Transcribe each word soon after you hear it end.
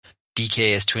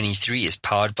DKS23 is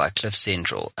powered by Cliff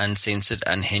Central, uncensored,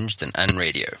 unhinged, and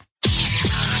unradio.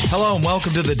 Hello and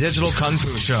welcome to the Digital Kung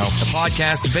Fu Show, a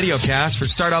podcast and video cast for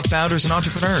startup founders and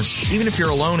entrepreneurs. Even if you're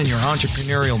alone in your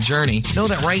entrepreneurial journey, know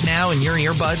that right now in your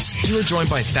earbuds, you are joined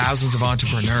by thousands of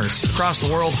entrepreneurs across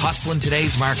the world hustling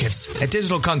today's markets. At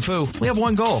Digital Kung Fu, we have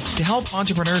one goal: to help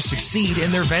entrepreneurs succeed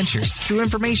in their ventures through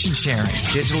information sharing,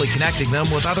 digitally connecting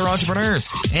them with other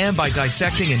entrepreneurs, and by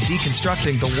dissecting and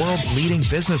deconstructing the world's leading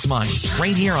business minds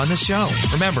right here on this show.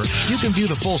 Remember, you can view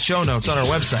the full show notes on our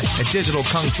website at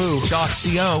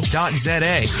digitalkungfu.co.za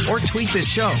or tweet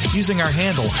this show using our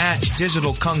handle at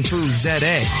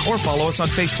digitalkungfuza or follow us on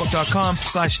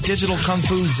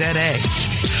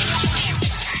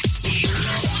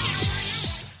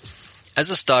facebook.com/digitalkungfuza.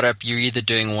 As a startup, you're either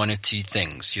doing one of two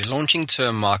things. You're launching to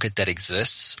a market that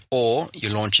exists, or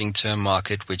you're launching to a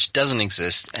market which doesn't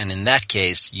exist, and in that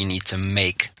case, you need to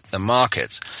make the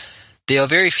market. There are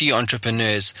very few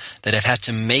entrepreneurs that have had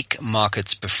to make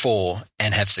markets before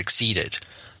and have succeeded.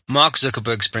 Mark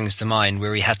Zuckerberg springs to mind,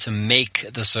 where he had to make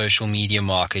the social media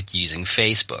market using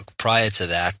Facebook. Prior to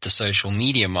that, the social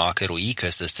media market or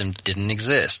ecosystem didn't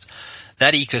exist.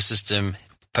 That ecosystem,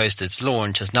 post its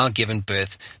launch, has now given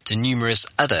birth to numerous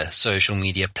other social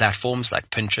media platforms like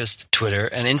Pinterest, Twitter,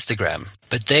 and Instagram.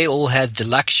 But they all had the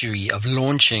luxury of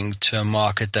launching to a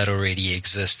market that already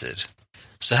existed.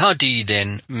 So how do you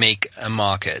then make a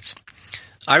market?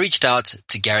 I reached out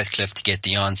to Gareth Cliff to get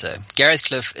the answer. Gareth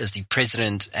Cliff is the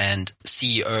president and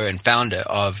CEO and founder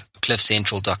of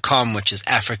CliffCentral.com, which is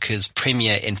Africa's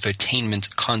premier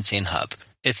infotainment content hub.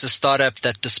 It's a startup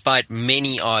that, despite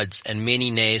many odds and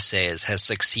many naysayers, has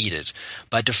succeeded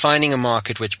by defining a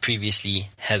market which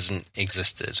previously hasn't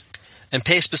existed. And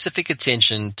pay specific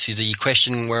attention to the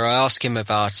question where I ask him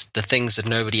about the things that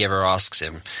nobody ever asks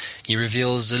him. He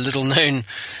reveals a little-known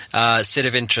set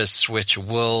of interests which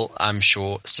will, I'm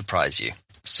sure, surprise you.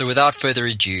 So without further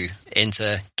ado,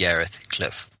 enter Gareth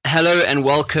Cliff. Hello and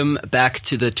welcome back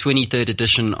to the 23rd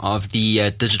edition of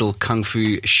the Digital Kung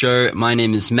Fu Show. My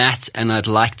name is Matt, and I'd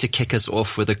like to kick us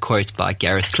off with a quote by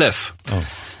Gareth Cliff. Oh.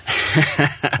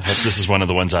 I hope this is one of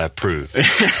the ones I approve.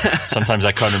 Sometimes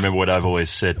I can't remember what I've always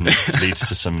said, and it leads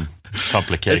to some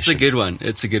complications. It's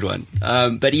a good one.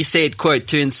 But he said, quote,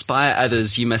 "To inspire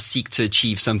others, you must seek to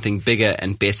achieve something bigger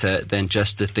and better than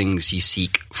just the things you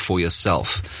seek for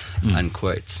yourself."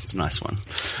 Unquote. It's a nice one.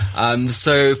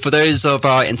 So for those of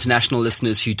our international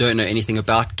listeners who don't know anything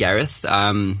about Gareth,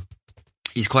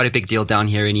 he's quite a big deal down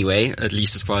here anyway, at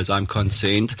least as far as I'm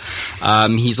concerned.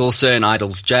 He's also an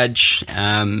Idols judge,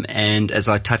 and as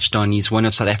I touched on, he's one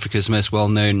of South Africa's most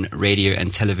well-known radio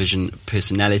and television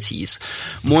personalities.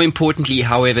 More importantly,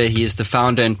 however, he is the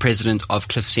founder and president of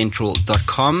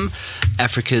CliffCentral.com,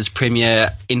 Africa's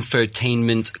premier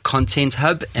infotainment content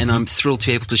hub, and I'm thrilled to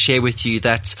be able to share with you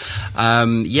that,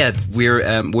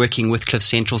 we're working with Cliff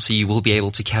Central, so you will be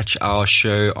able to catch our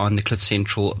show on the Cliff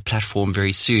Central platform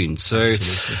very soon. So,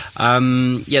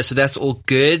 so that's all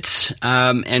good.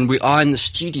 And we are in the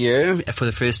studio for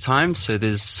the first time, so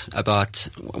there's about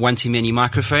one too many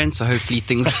microphones, so hopefully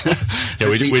things...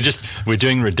 we're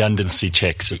doing redundancy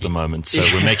checks at the moment, so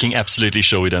we're making absolutely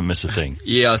sure we don't miss a thing.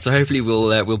 Yeah, so hopefully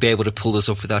we'll be able to pull this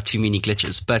off without too many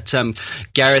glitches. But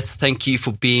Gareth, thank you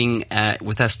for being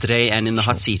with us today and in the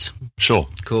hot seat. Sure.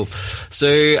 Cool.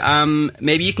 So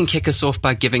maybe you can kick us off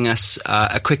by giving us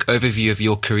a quick overview of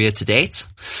your career to date.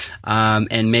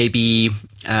 And maybe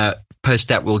post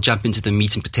that, we'll jump into the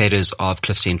meat and potatoes of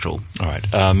Cliff Central. All right.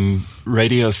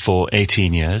 Radio for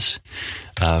 18 years.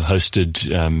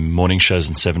 Hosted morning shows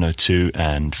on 702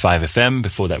 and 5FM.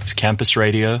 Before that was campus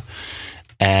radio.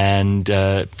 And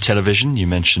television, you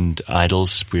mentioned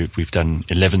Idols. We've done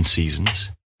 11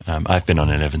 seasons. I've been on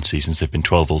 11 seasons. There have been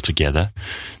 12 altogether.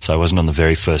 So I wasn't on the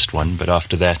very first one. But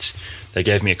after that, they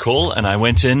gave me a call, and I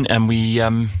went in, and we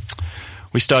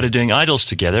started doing Idols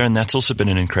together, and that's also been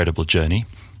an incredible journey.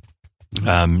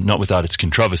 Not without its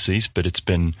controversies, but it's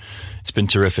been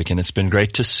terrific, and it's been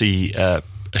great to see a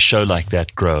show like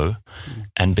that grow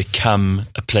and become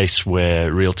a place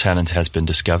where real talent has been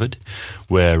discovered,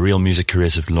 where real music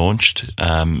careers have launched,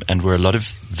 and where a lot of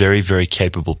very, very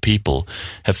capable people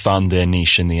have found their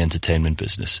niche in the entertainment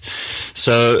business.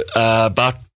 So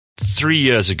about 3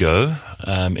 years ago,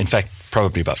 in fact,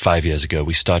 probably about 5 years ago,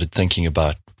 we started thinking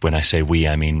about, when I say we,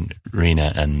 I mean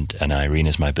Rena and I.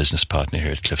 Rena's my business partner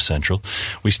here at Cliff Central.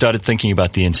 We started thinking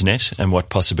about the internet and what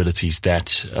possibilities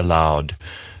that allowed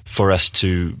for us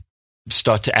to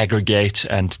start to aggregate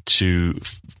and to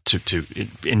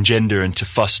engender and to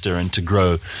foster and to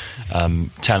grow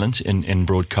talent in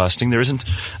broadcasting. There isn't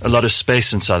a lot of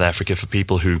space in South Africa for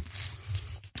people who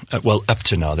well, up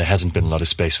to now, there hasn't been a lot of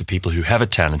space for people who have a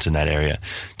talent in that area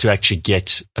to actually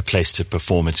get a place to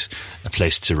perform it, a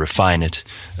place to refine it,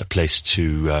 a place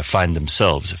to find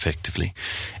themselves effectively.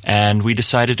 And we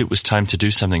decided it was time to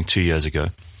do something 2 years ago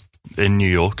in New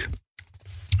York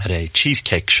at a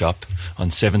cheesecake shop on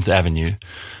 7th Avenue.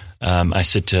 I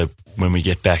said to her, when we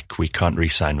get back, we can't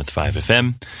re-sign with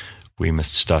 5FM. We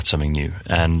must start something new.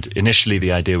 And initially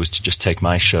the idea was to just take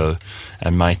my show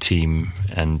and my team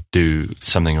and do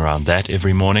something around that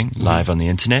every morning live on the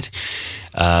internet.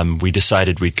 We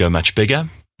decided we'd go much bigger,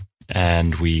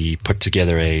 and we put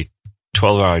together a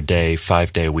 12-hour day,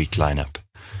 5-day-a-week lineup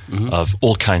of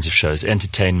all kinds of shows: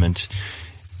 entertainment,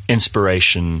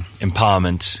 inspiration,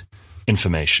 empowerment,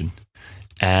 information.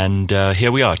 And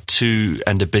here we are, 2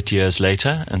 and a bit years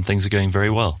later, and things are going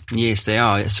very well. Yes, they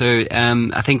are. So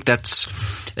I think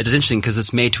it is interesting because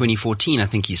it's May 2014, I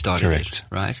think you started. Correct.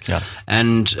 It, right? Yeah.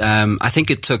 And I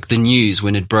think it took the news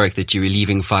when it broke that you were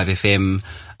leaving 5FM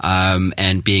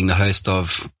and being the host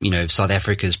of, South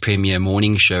Africa's premier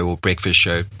morning show or breakfast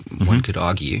show, one could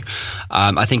argue.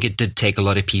 I think it did take a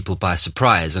lot of people by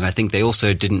surprise. And I think they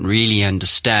also didn't really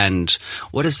understand,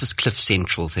 what is this Cliff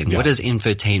Central thing? Yeah. What does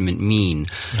infotainment mean?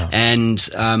 Yeah. And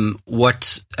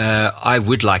what I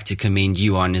would like to commend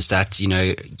you on is that,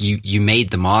 you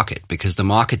made the market, because the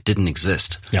market didn't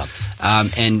exist. Yeah.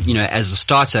 And, as a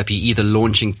startup, you're either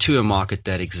launching to a market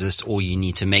that exists or you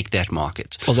need to make that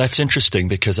market. Well, that's interesting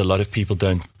because a lot of people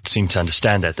don't seem to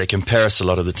understand that. They compare us a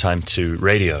lot of the time to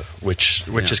radio, which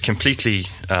is completely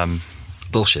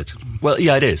bullshit. Well,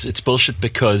 yeah, it is. It's bullshit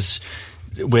because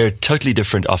we're a totally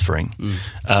different offering.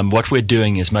 What we're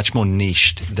doing is much more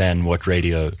niched than what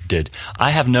radio did.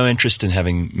 I have no interest in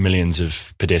having millions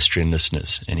of pedestrian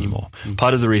listeners anymore.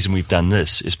 Part of the reason we've done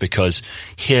this is because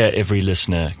here every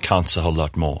listener counts a whole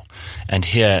lot more. And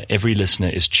here every listener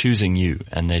is choosing you,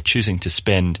 and they're choosing to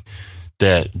spend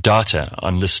their data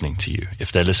on listening to you.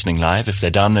 If they're listening live, if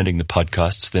they're downloading the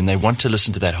podcasts, then they want to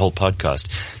listen to that whole podcast.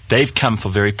 They've come for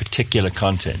very particular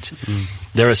content.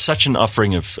 There is such an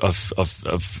offering of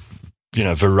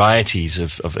varieties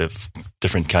of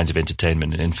different kinds of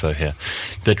entertainment and info here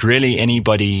that really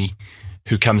anybody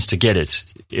who comes to get it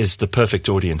is the perfect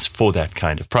audience for that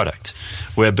kind of product.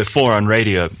 Where before on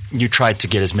radio, you tried to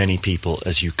get as many people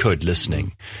as you could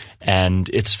listening. And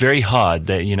it's very hard.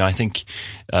 That, I think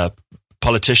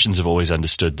politicians have always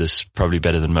understood this probably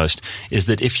better than most, is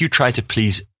that if you try to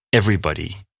please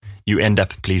everybody, you end up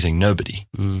pleasing nobody.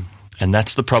 And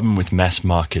that's the problem with mass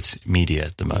market media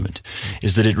at the moment,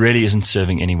 is that it really isn't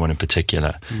serving anyone in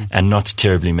particular, and not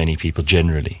terribly many people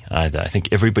generally either. I think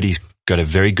everybody's got a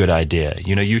very good idea.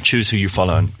 You choose who you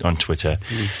follow on Twitter.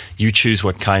 You choose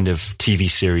what kind of TV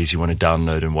series you want to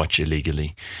download and watch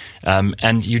illegally.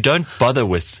 And you don't bother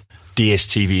with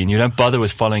DSTV, and you don't bother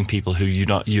with following people who you're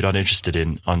not interested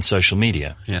in on social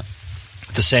media. Yeah.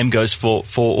 The same goes for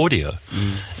audio.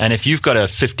 And if you've got a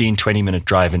 15-20 minute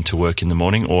drive into work in the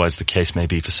morning, or as the case may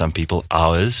be for some people,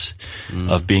 hours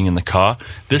of being in the car,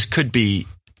 this could be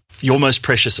your most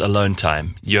precious alone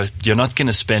time. You're not going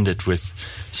to spend it with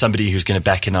somebody who's going to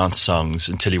back announce songs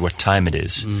and tell you what time it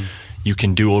is. You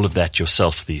can do all of that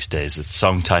yourself these days. The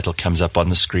song title comes up on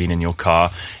the screen in your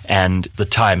car, and the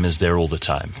time is there all the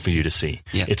time for you to see.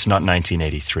 Yeah. It's not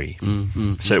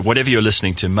 1983. So whatever you're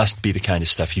listening to must be the kind of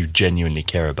stuff you genuinely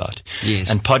care about. Yes.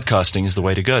 And podcasting is the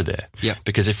way to go there. Yeah.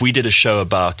 Because if we did a show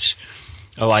about,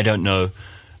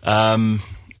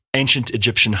 ancient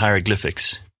Egyptian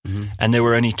hieroglyphics, and there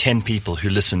were only 10 people who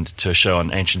listened to a show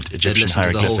on ancient Egyptian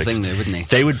hieroglyphics, to the whole thing there, wouldn't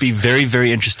they? They would be very,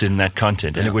 very interested in that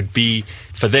content, and it would be,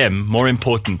 for them, more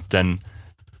important than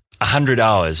 100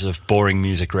 hours of boring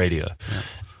music radio. Yeah.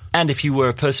 And if you were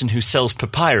a person who sells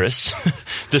papyrus,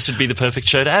 this would be the perfect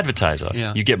show to advertise on.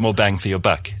 Yeah. You get more bang for your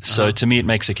buck. So to me, it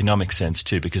makes economic sense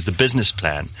too, because the business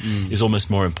plan is almost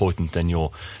more important than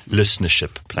your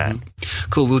listenership plan.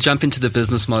 Cool. We'll jump into the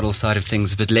business model side of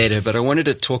things a bit later, but I wanted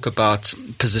to talk about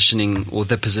positioning, or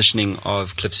the positioning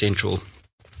of Cliff Central.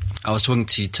 I was talking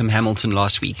to Tim Hamilton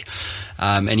last week,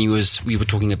 and we were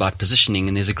talking about positioning,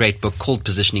 and there's a great book called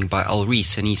Positioning by Al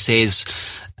Ries, and he says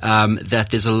that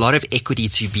there's a lot of equity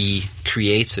to be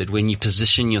created when you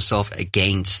position yourself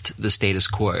against the status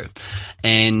quo.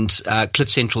 And Cliff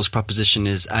Central's proposition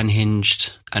is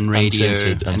unhinged, unradio,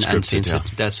 uncensored, and uncensored.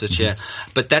 Yeah. That's it, yeah.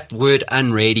 But that word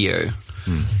unradio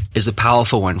is a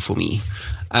powerful one for me.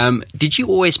 Did you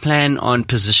always plan on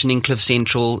positioning Cliff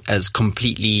Central as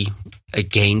completely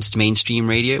against mainstream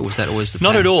radio? Was that always the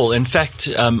plan? Not at all. In fact,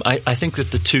 I think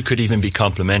that the two could even be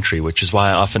complementary, which is why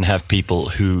I often have people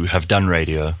who have done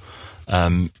radio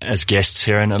as guests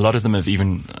here, and a lot of them have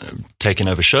even taken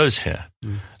over shows here.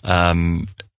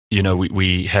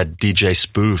 we had DJ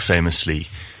Spoo famously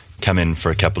come in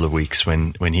for a couple of weeks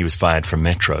when he was fired from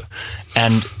Metro.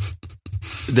 And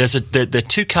there are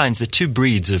two kinds, there are two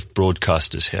breeds of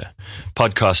broadcasters here,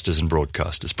 podcasters and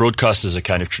broadcasters. Broadcasters are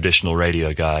kind of traditional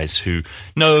radio guys who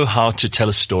know how to tell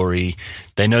a story.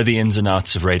 They know the ins and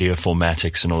outs of radio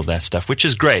formatics and all that stuff, which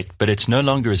is great, but it's no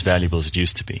longer as valuable as it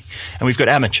used to be. And we've got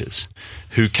amateurs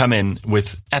who come in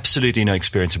with absolutely no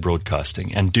experience of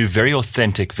broadcasting and do very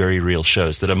authentic, very real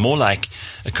shows that are more like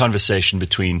a conversation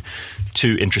between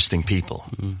two interesting people.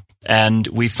 Mm. And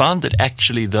we found that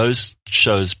actually those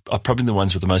shows are probably the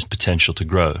ones with the most potential to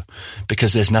grow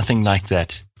because there's nothing like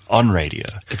that on radio.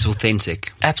 It's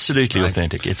authentic. Absolutely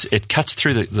authentic. It cuts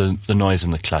through the noise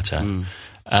and the clutter.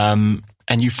 Mm.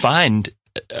 And you find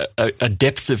a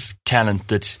depth of talent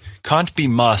that can't be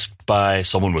masked by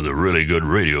someone with a really good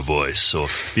radio voice or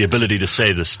the ability to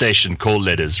say the station call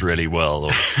letters really well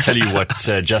or tell you what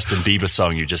Justin Bieber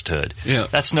song you just heard. Yeah.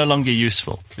 That's no longer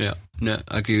useful. Yeah. No,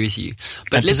 I agree with you.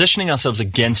 But positioning ourselves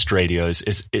against radios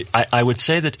I would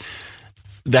say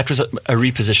that was a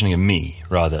repositioning of me,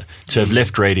 rather, to have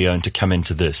left radio and to come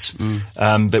into this.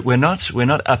 But we're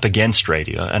not up against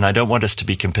radio, and I don't want us to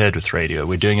be compared with radio.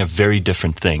 We're doing a very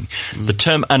different thing. The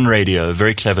term unradio, a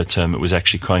very clever term, it was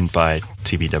actually coined by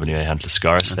TBWA Hunt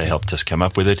Lascaris. Okay. They helped us come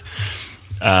up with it.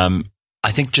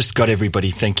 I think just got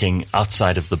everybody thinking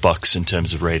outside of the box in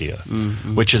terms of radio,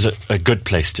 which is a good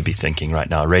place to be thinking right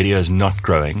now. Radio is not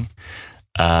growing.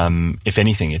 If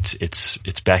anything,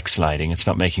 it's backsliding. It's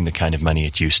not making the kind of money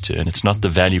it used to, and it's not the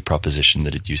value proposition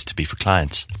that it used to be for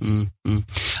clients.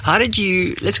 How did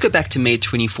you? Let's go back to May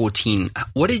 2014.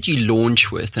 What did you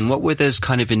launch with, and what were those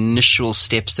kind of initial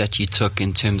steps that you took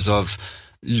in terms of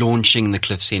launching the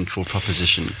Cliff Central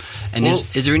proposition? And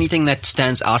is there anything that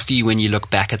stands out for you when you look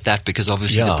back at that? Because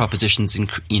obviously the proposition's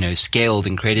scaled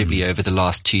incredibly over the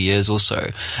last 2 years or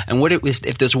so. And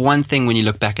if there's one thing when you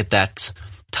look back at that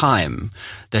time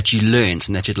that you learned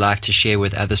and that you'd like to share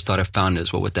with other startup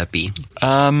founders, what would that be?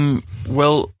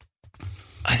 Well,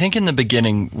 I think in the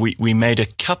beginning we made a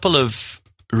couple of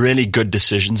really good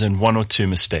decisions and one or two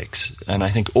mistakes, and I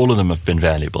think all of them have been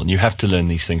valuable. And you have to learn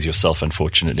these things yourself,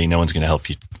 unfortunately. No one's going to help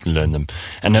you learn them.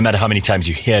 And no matter how many times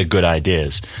you hear good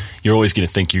ideas, you're always going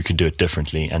to think you could do it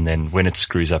differently. And then when it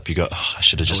screws up, you go, I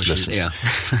should have just listened. Yeah.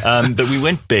 But we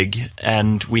went big,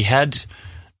 and we had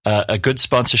a good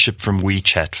sponsorship from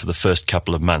WeChat for the first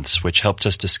couple of months, which helped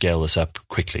us to scale this up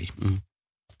quickly.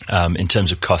 In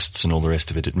terms of costs and all the rest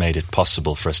of it, it made it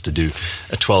possible for us to do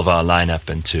a 12-hour lineup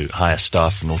and to hire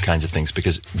staff and all kinds of things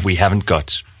because we haven't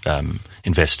got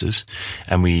investors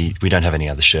and we don't have any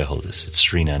other shareholders. It's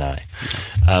Serena and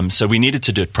I. So we needed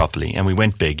to do it properly, and we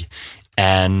went big,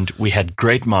 and we had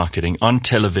great marketing on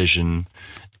television,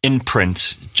 in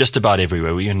print, just about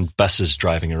everywhere. We had buses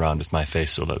driving around with my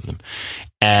face all over them.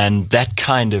 And that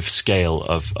kind of scale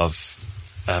of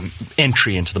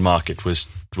entry into the market was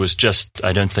just,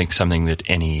 I don't think, something that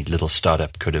any little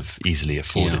startup could have easily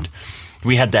afforded. Yeah.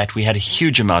 We had that. We had a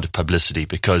huge amount of publicity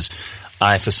because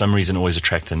I, for some reason, always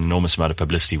attract an enormous amount of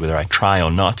publicity, whether I try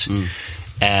or not.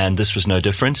 And this was no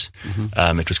different.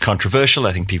 It was controversial.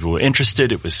 I think people were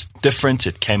interested. It was different.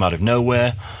 It came out of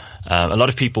nowhere. A lot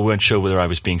of people weren't sure whether I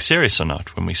was being serious or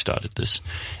not when we started this.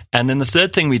 And then the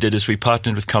third thing we did is we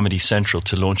partnered with Comedy Central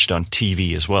to launch it on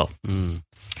TV as well,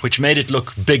 which made it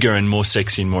look bigger and more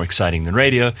sexy and more exciting than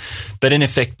radio. But in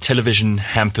effect, television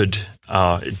hampered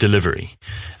our delivery.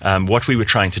 What we were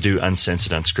trying to do,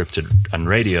 uncensored, unscripted, on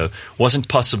radio, wasn't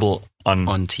possible on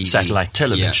TV. Satellite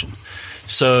television. Yeah.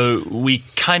 So we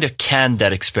kind of canned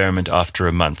that experiment after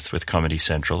a month with Comedy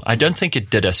Central. I don't think it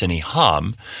did us any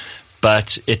harm,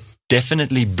 but it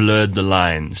definitely blurred the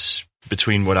lines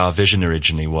between what our vision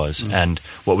originally was and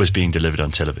what was being delivered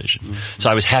on television. So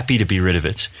I was happy to be rid of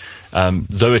it,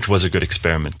 though it was a good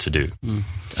experiment to do.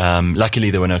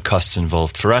 Luckily, there were no costs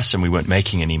involved for us, and we weren't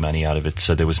making any money out of it,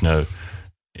 so there was no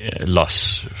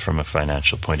loss from a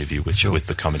financial point of view with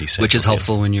the Comedy Central. Which is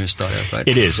helpful when you're a startup, right?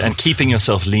 It is, and keeping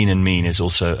yourself lean and mean is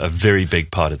also a very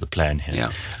big part of the plan here.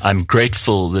 Yeah. I'm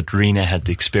grateful that Rena had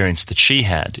the experience that she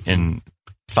had in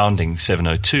founding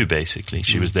 702, basically.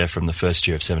 She was there from the first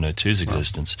year of 702's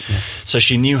existence. Wow. Yeah. So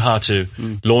she knew how to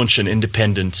launch an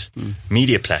independent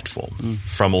media platform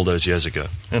from all those years ago.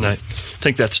 And I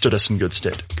think that stood us in good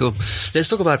stead. Cool. Let's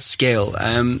talk about scale.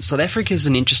 South Africa is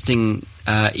an interesting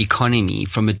economy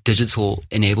from a digital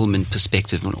enablement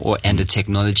perspective and a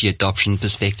technology adoption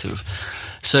perspective.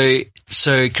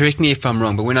 So correct me if I'm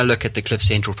wrong, but when I look at the Cliff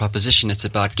Central proposition, it's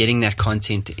about getting that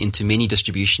content into many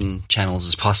distribution channels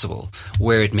as possible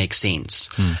where it makes sense.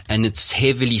 And it's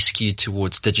heavily skewed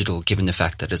towards digital, given the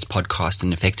fact that it's podcast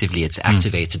and effectively it's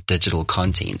activated digital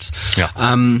content. Yeah.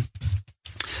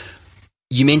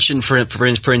 You mentioned,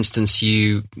 for instance,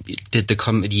 you did the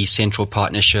Comedy Central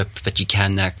partnership, but you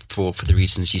can that for the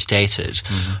reasons you stated.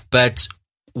 But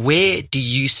where do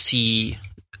you see,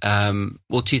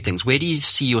 well, two things. Where do you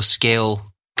see your scale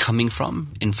coming from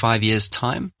in 5 years'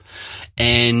 time?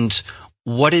 And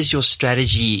what is your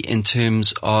strategy in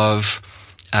terms of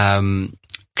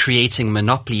creating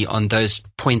monopoly on those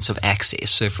points of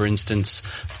access? So, for instance,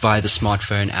 via the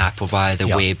smartphone app or via the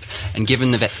web. And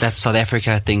given that South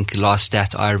Africa, I think last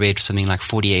stat I read, something like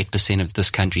 48% of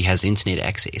this country has internet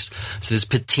access. So there's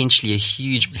potentially a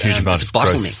huge amount of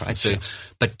bottleneck, growth, right? So,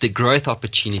 but the growth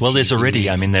opportunity. Well, there's already.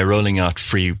 I mean, they're rolling out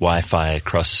free Wi-Fi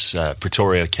across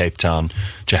Pretoria, Cape Town,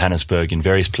 Johannesburg, in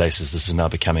various places. This is now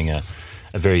becoming a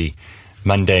very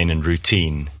mundane and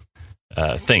routine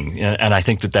thing. And I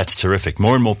think that that's terrific.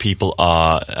 More and more people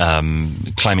are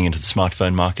climbing into the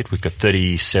smartphone market. We've got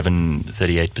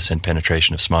 38%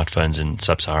 penetration of smartphones in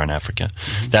sub-Saharan Africa.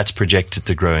 That's projected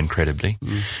to grow incredibly.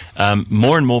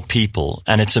 More and more people,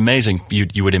 and it's amazing,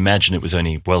 you would imagine it was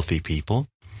only wealthy people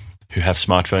who have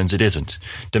smartphones. It isn't.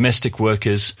 Domestic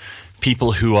workers,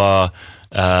 people who are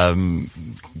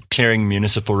clearing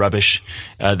municipal rubbish,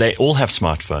 they all have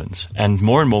smartphones, and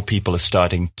more people are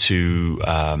starting to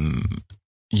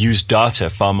use data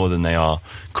far more than they are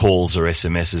calls or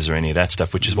SMSs or any of that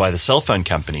stuff, which is why the cell phone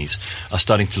companies are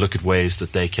starting to look at ways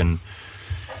that they can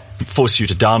force you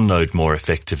to download more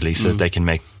effectively so that they can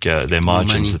make their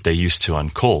margins that they're used to on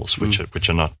calls, which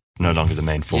are no longer the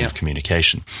main form of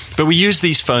communication. But we use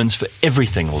these phones for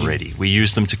everything already. We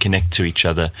use them to connect to each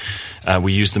other.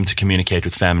 We use them to communicate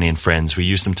with family and friends. We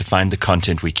use them to find the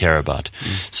content we care about.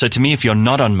 So to me, if you're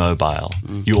not on mobile,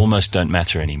 you almost don't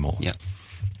matter anymore. Yeah.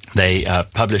 They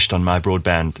published on My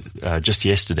Broadband just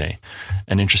yesterday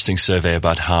an interesting survey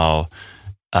about how,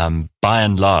 by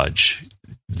and large,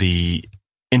 the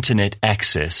internet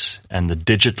access and the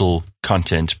digital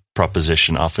content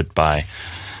proposition offered by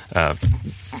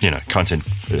content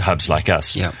hubs like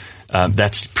us. Yeah.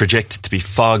 That's projected to be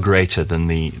far greater than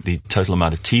the total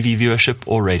amount of TV viewership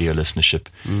or radio listenership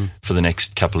for the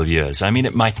next couple of years. I mean,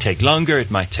 it might take longer,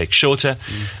 it might take shorter.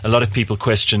 A lot of people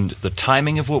questioned the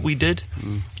timing of what we did.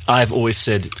 I've always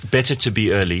said better to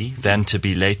be early than to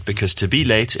be late, because to be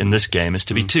late in this game is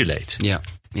to be too late.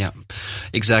 Yeah,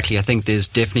 exactly. I think there's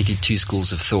definitely two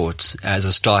schools of thought. As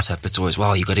a startup, it's always,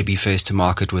 well, you got to be first to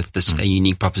market with this a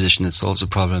unique proposition that solves a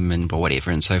problem and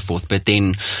whatever and so forth. But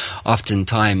then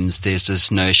oftentimes there's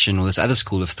this notion or this other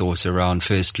school of thought around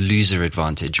first loser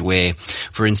advantage, where,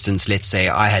 for instance, let's say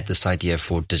I had this idea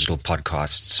for digital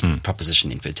podcasts,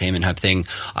 proposition infotainment hub thing.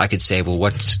 I could say, well,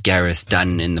 what's Gareth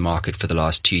done in the market for the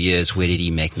last 2 years? Where did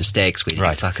he make mistakes? Where did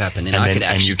he fuck up? And then I could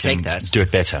actually take that. Do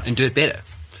it better. And do it better.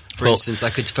 For instance, I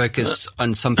could focus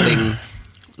on something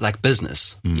like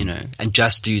business, and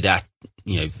just do that,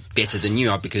 better than you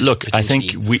are. Because look, I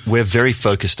think we're very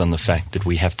focused on the fact that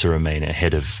we have to remain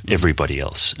ahead of everybody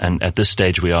else. And at this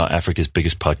stage, we are Africa's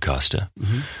biggest podcaster.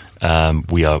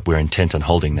 We're intent on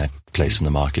holding that place in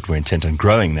the market. We're intent on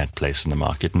growing that place in the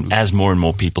market. And as more and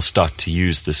more people start to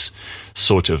use this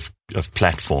sort of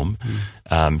platform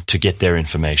to get their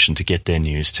information, to get their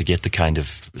news, to get the kind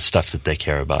of stuff that they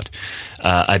care about,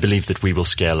 I believe that we will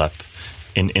scale up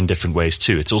in different ways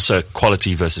too. It's also a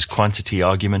quality versus quantity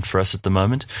argument for us at the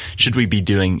moment. Should we be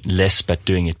doing less but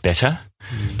doing it better?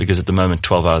 Because at the moment,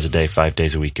 12 hours a day, 5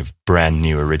 days a week of brand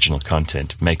new original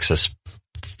content makes us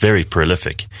very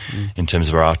prolific in terms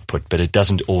of our output, but it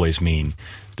doesn't always mean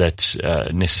that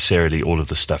necessarily all of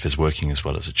the stuff is working as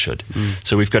well as it should.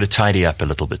 So we've got to tidy up a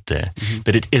little bit there.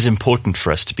 But it is important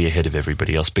for us to be ahead of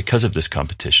everybody else because of this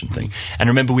competition thing. And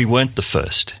remember, we weren't the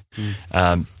first.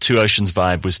 Two Oceans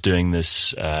Vibe was doing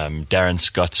this. Darren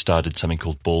Scott started something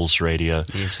called Balls Radio.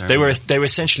 Yes, they were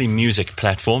essentially music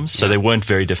platforms, so they weren't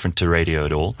very different to radio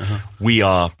at all. We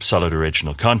are solid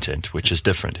original content, which is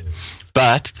different.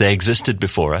 But they existed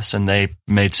before us, and they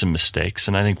made some mistakes,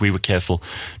 and I think we were careful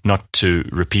not to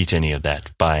repeat any of that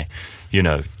by,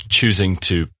 choosing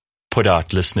to put out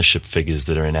listenership figures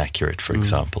that are inaccurate, for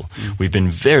example. We've been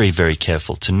very, very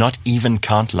careful to not even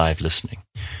count live listening.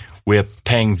 We're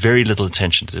paying very little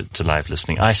attention to live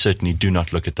listening. I certainly do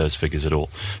not look at those figures at all.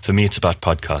 For me, it's about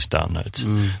podcast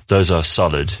downloads. Those are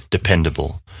solid,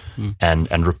 dependable, and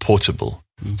reportable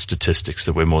statistics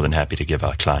that we're more than happy to give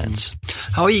our clients.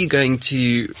 How are you going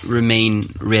to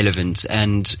remain relevant?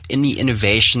 And in the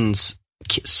innovations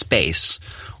space,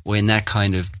 or in that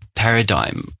kind of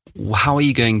paradigm, how are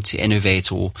you going to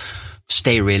innovate or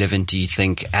stay relevant, do you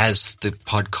think, as the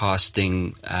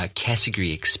podcasting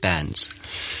category expands?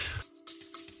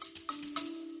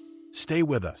 Stay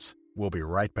with us. We'll be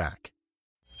right back.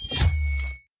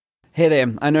 Hey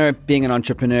there, I know being an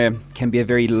entrepreneur can be a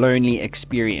very lonely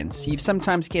experience. You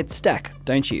sometimes get stuck,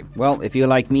 don't you? Well, if you're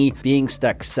like me, being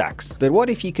stuck sucks. But what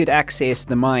if you could access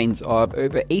the minds of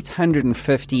over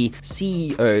 850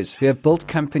 CEOs who have built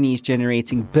companies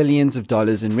generating billions of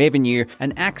dollars in revenue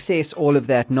and access all of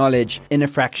that knowledge in a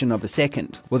fraction of a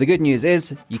second? Well, the good news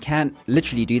is you can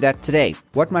literally do that today.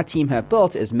 What my team have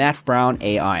built is Matt Brown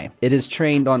AI. It is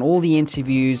trained on all the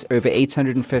interviews, over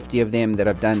 850 of them that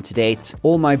I've done to date,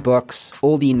 all my books,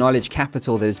 all the knowledge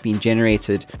capital that has been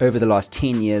generated over the last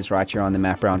 10 years right here on the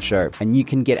Matt Brown Show. And you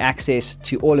can get access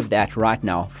to all of that right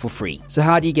now for free. So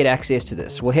how do you get access to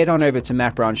this? Well, head on over to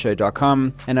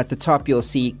mattbrownshow.com, and at the top you'll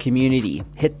see community.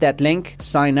 Hit that link,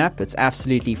 sign up, it's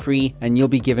absolutely free, and you'll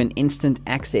be given instant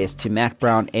access to Matt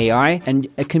Brown AI and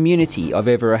a community of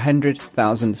over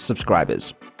 100,000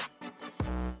 subscribers.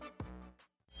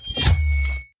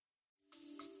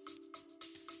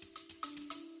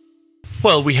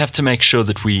 Well, we have to make sure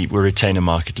that we retain a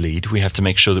market lead. We have to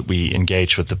make sure that we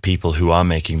engage with the people who are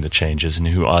making the changes and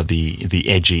who are the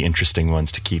edgy, interesting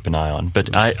ones to keep an eye on.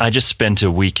 But I just spent a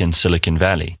week in Silicon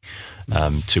Valley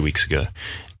 2 weeks ago,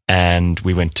 and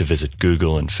we went to visit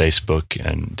Google and Facebook,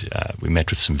 and we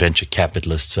met with some venture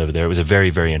capitalists over there. It was a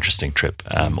very, very interesting trip.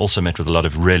 Also met with a lot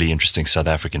of really interesting South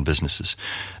African businesses,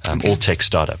 all tech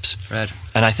startups. Right.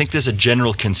 And I think there's a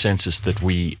general consensus that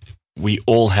we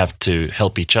all have to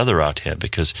help each other out here,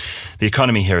 because the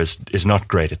economy here is not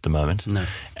great at the moment. No.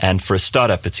 And for a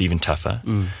startup, it's even tougher.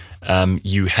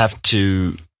 You have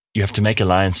to make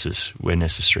alliances where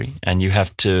necessary, and you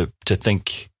have to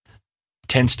think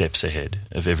 10 steps ahead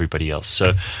of everybody else.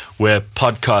 So where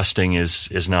podcasting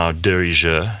is now de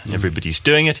rigueur, everybody's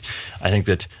doing it, I think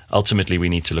that ultimately we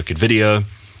need to look at video.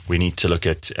 We need to look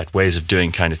at ways of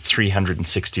doing kind of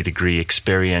 360-degree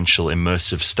experiential,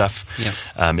 immersive stuff.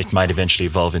 Yeah. It might eventually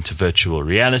evolve into virtual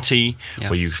reality,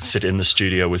 Yeah. where you sit in the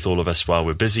studio with all of us while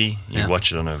we're busy. You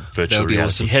watch it on a virtual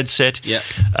reality awesome. headset. Yeah.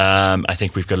 I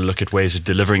think we've got to look at ways of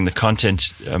delivering the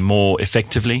content more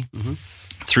effectively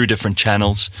through different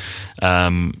channels.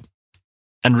 And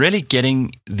really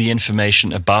getting the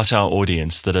information about our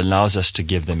audience that allows us to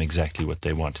give them exactly what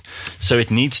they want. So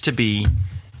it needs to be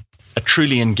a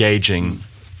truly engaging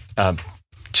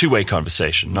two-way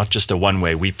conversation, not just a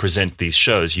one-way. We present these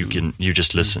shows, you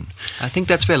just listen. I think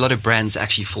that's where a lot of brands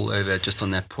actually fall over, just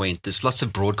on that point. There's lots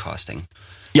of broadcasting.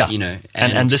 Yeah, you know,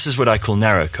 and this is what I call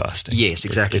narrowcasting. Yes,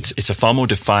 exactly. It's a far more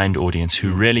defined audience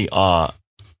who really are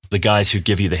the guys who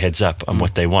give you the heads up on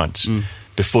what they want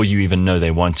before you even know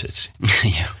they want it.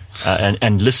 Yeah.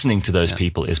 And listening to those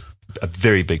people is a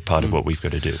very big part of what we've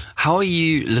got to do. How are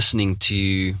you listening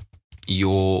to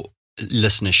your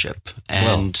listenership?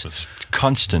 And it's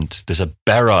constant. There's a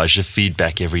barrage of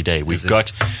feedback every day. We've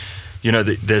got,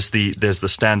 there's the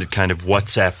standard kind of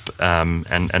WhatsApp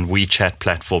and WeChat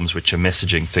platforms, which are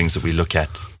messaging things that we look at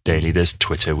daily. There's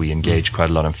Twitter. We engage quite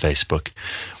a lot on Facebook.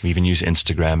 We even use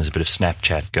Instagram. There's a bit of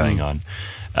Snapchat going on.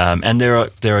 And there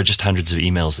are just hundreds of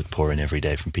emails that pour in every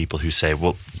day from people who say,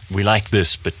 well, we like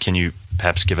this, but can you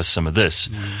perhaps give us some of this?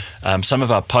 Some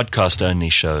of our podcast-only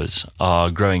shows are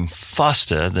growing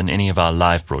faster than any of our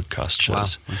live broadcast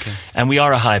shows. Wow. Okay. And we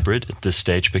are a hybrid at this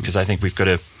stage, because I think we've got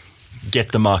to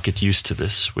get the market used to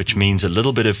this, which means a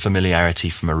little bit of familiarity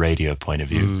from a radio point of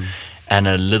view and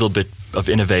a little bit of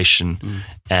innovation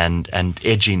and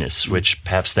edginess, which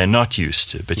perhaps they're not used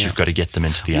to, but you've got to get them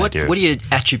into the idea. What do you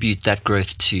attribute that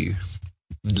growth to?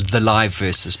 The live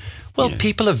versus... Well,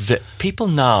 people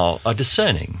now are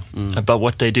discerning about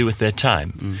what they do with their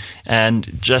time.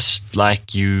 And just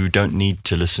like you don't need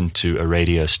to listen to a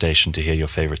radio station to hear your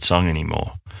favorite song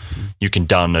anymore, you can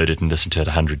download it and listen to it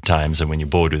 100 times, and when you're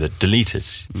bored with it, delete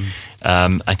it.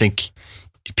 I think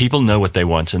people know what they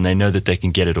want, and they know that they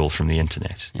can get it all from the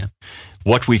internet. Yeah.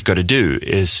 What we've got to do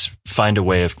is find a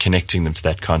way of connecting them to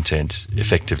that content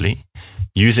effectively,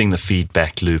 using the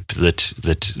feedback loop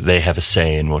that they have a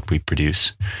say in what we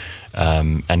produce,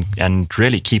 and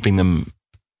really keeping them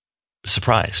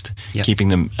surprised, keeping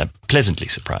them pleasantly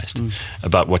surprised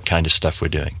about what kind of stuff we're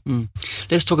doing.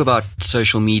 Let's talk about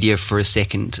social media for a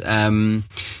second.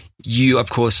 You, of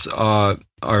course, are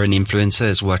an influencer,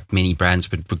 is what many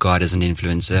brands would regard as an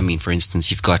influencer. I mean, for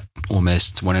instance, you've got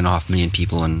almost 1.5 million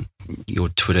people on your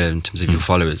Twitter in terms of your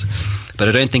followers, but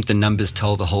I don't think the numbers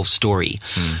tell the whole story.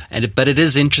 But it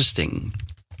is interesting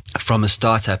from a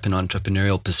startup and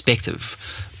entrepreneurial perspective,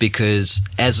 because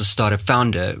as a startup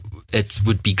founder, it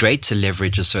would be great to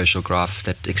leverage a social graph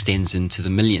that extends into the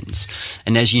millions.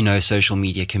 And as you know, social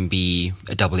media can be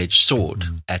a double-edged sword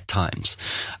at times.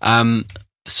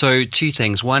 So 2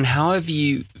 things. One, how have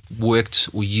you worked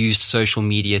or used social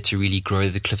media to really grow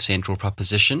the Cliff Central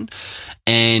proposition?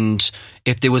 And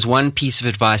if there was one piece of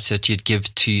advice that you'd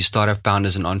give to startup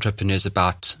founders and entrepreneurs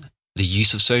about the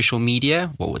use of social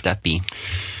media, what would that be?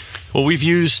 Well, we've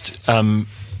used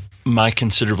my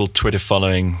considerable Twitter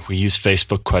following. We use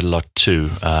Facebook quite a lot too.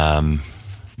 I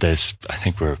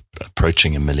think we're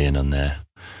approaching 1 million on there.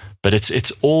 But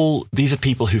it's all, these are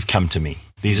people who've come to me.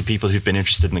 These are people who've been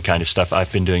interested in the kind of stuff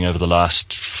I've been doing over the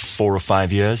last 4 or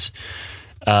 5 years.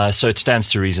 So it stands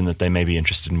to reason that they may be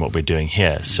interested in what we're doing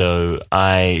here. So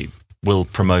I will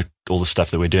promote all the stuff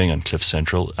that we're doing on Cliff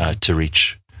Central to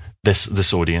reach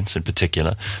this audience in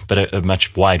particular, but a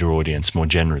much wider audience more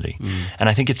generally. And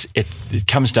I think it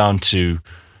comes down to,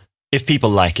 if people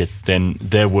like it, then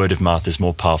their word of mouth is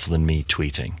more powerful than me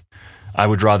tweeting. I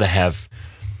would rather have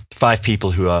 5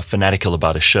 people who are fanatical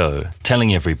about a show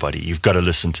telling everybody, you've got to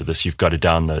listen to this, you've got to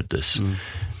download this,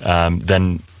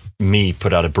 than me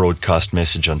put out a broadcast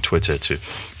message on Twitter to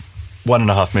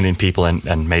 1.5 million people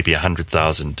and maybe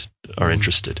 100,000 are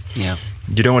interested. Yeah,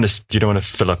 you don't want to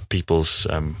fill up people's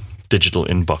digital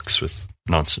inbox with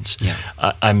nonsense. Yeah.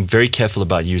 I'm very careful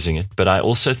about using it, but I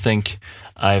also think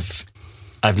I've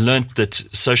learned that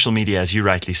social media, as you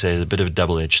rightly say, is a bit of a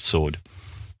double-edged sword.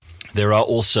 There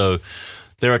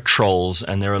are trolls,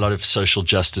 and there are a lot of social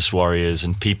justice warriors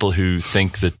and people who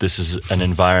think that this is an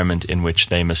environment in which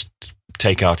they must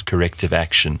take out corrective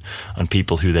action on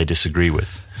people who they disagree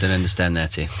with. Don't understand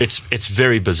that, eh? It's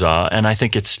very bizarre, and I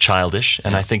think it's childish,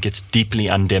 and I think it's deeply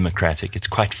undemocratic. It's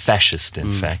quite fascist,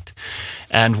 in fact.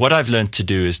 And what I've learned to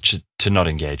do is to not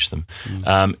engage them.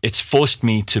 It's forced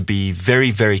me to be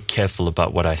very, very careful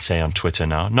about what I say on Twitter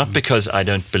now, not because I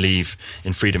don't believe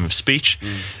in freedom of speech,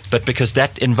 but because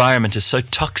that environment is so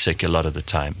toxic a lot of the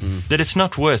time that it's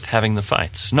not worth having the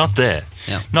fights. Not there.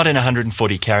 Yeah. Not in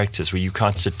 140 characters where you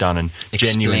can't sit down and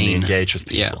genuinely engage with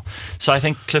people. Yeah. So I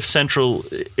think Cliff Central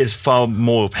is far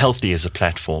more healthy as a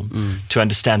platform to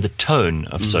understand the tone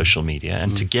of social media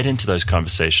and to get into those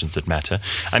conversations that matter.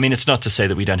 I mean, it's not to say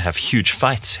that we don't have huge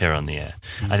fights here on the air.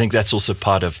 I think that's also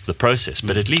part of the process.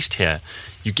 But at least here,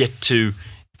 you get to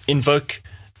invoke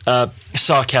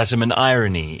sarcasm and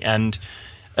irony and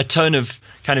a tone of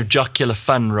kind of jocular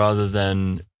fun rather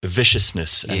than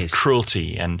viciousness and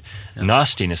cruelty and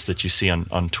nastiness that you see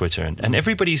on Twitter. And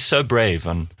everybody's so brave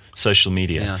on social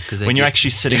media. Yeah, when you're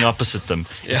actually sitting opposite them,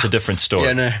 it's a different story.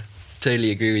 Yeah, no,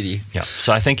 totally agree with you. Yeah.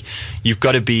 So I think you've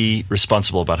got to be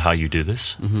responsible about how you do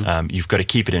this. You've got to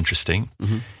keep it interesting.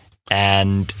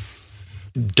 And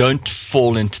don't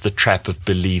fall into the trap of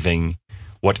believing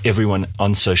what everyone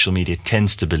on social media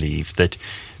tends to believe, that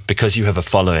because you have a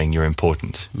following, you're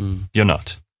important. You're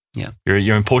not. Yeah,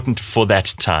 you're important for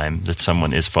that time that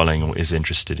someone is following or is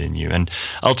interested in you. And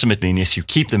ultimately, unless you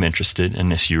keep them interested,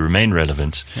 unless you remain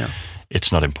relevant,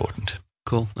 it's not important.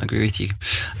 Cool, I agree with you.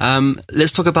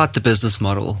 Let's talk about the business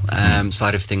model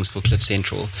side of things for Cliff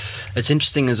Central. It's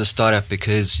interesting as a startup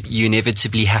because you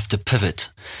inevitably have to pivot,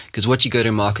 because what you go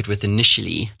to market with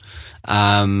initially,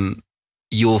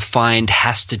 you'll find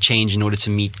has to change in order to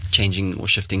meet changing or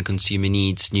shifting consumer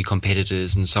needs, new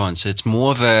competitors, and so on. So it's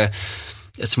more of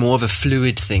a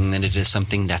fluid thing than it is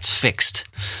something that's fixed.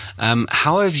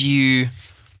 How have you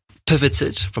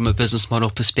pivoted from a business model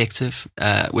perspective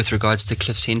with regards to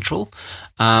Cliff Central?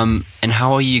 And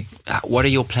what are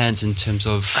your plans in terms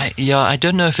of... I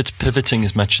don't know if it's pivoting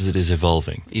as much as it is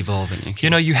evolving. Okay. You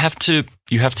know, you have to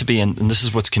be, and this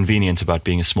is what's convenient about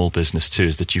being a small business too,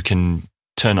 is that you can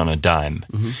turn on a dime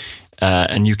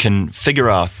and you can figure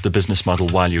out the business model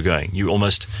while you're going. You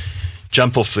almost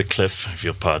jump off the cliff, if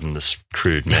you'll pardon this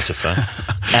crude metaphor,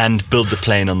 and build the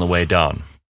plane on the way down.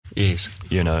 Yes.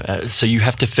 You know, so you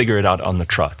have to figure it out on the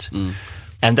trot.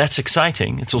 And that's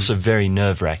exciting. It's also very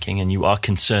nerve-wracking, and you are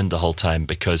concerned the whole time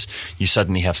because you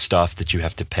suddenly have staff that you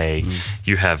have to pay.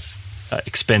 You have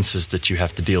expenses that you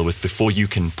have to deal with before you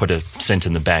can put a cent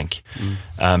in the bank.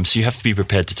 So you have to be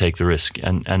prepared to take the risk.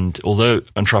 And although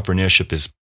entrepreneurship is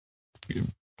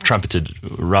trumpeted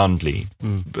roundly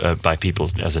by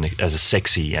people as a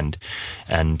sexy and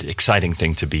exciting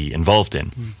thing to be involved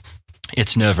in,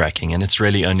 it's nerve-wracking, and it's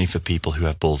really only for people who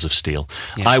have balls of steel.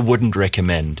 Yeah. I wouldn't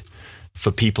recommend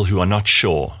for people who are not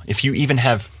sure. If you even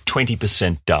have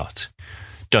 20% doubt,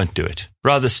 don't do it.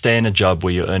 Rather stay in a job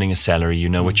where you're earning a salary, you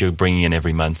know what you're bringing in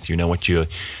every month, you know what you're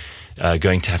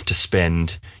going to have to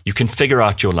spend. You can figure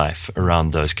out your life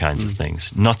around those kinds of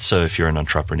things. Not so if you're an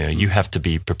entrepreneur. You have to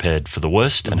be prepared for the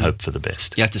worst and hope for the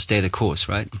best. You have to stay the course,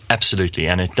 right? Absolutely,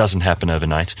 and it doesn't happen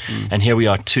overnight. And here we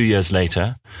are 2 years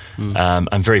later.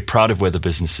 I'm very proud of where the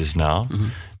business is now,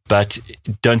 but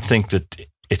don't think that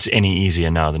it's any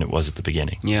easier now than it was at the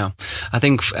beginning. Yeah. I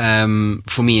think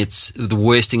for me, it's the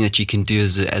worst thing that you can do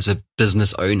as a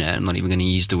business owner. I'm not even going to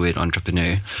use the word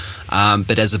entrepreneur,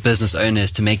 but as a business owner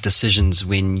is to make decisions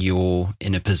when you're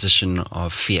in a position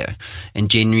of fear. And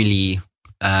generally,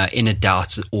 inner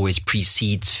doubt always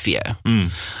precedes fear.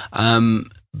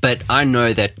 But I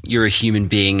know that you're a human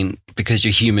being, and because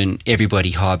you're human,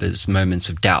 everybody harbors moments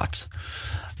of doubt.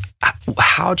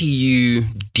 How do you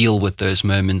deal with those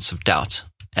moments of doubt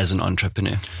as an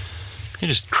entrepreneur? You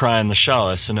just cry in the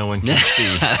shower so no one can see.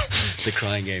 The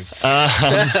crying game.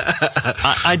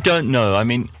 I don't know. I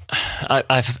mean,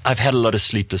 I've had a lot of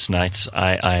sleepless nights.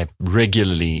 I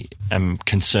regularly am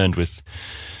concerned with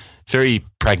very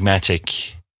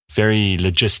pragmatic, very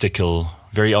logistical,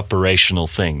 very operational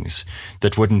things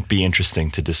that wouldn't be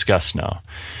interesting to discuss now.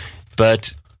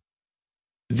 But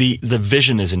the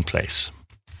vision is in place.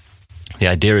 The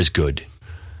idea is good.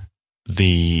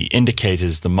 The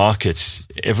indicators, the market,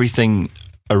 everything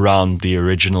around the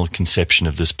original conception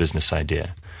of this business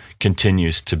idea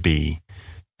continues to be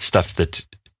stuff that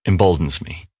emboldens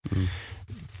me.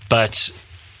 But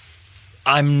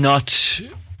I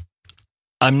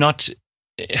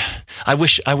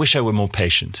wish I were more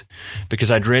patient,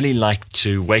 because I'd really like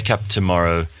to wake up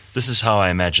tomorrow. This is how I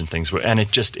imagine things were, and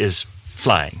it just is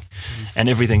flying, and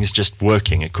everything is just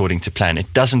working according to plan.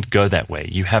 It doesn't go that way.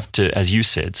 You have to, as you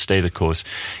said, stay the course.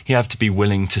 You have to be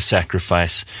willing to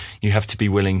sacrifice. You have to be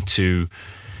willing to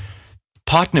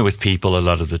partner with people a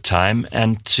lot of the time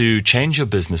and to change your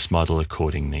business model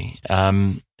accordingly.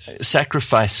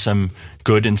 Sacrifice some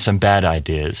good and some bad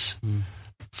ideas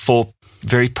for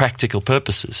very practical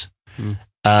purposes.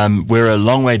 We're a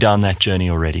long way down that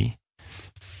journey already.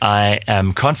 I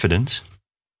am confident,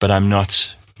 but I'm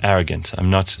not arrogant.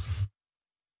 I'm not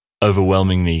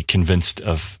overwhelmingly convinced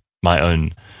of my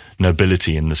own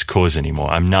nobility in this cause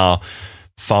anymore. I'm now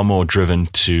far more driven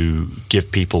to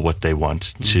give people what they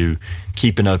want, to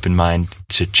keep an open mind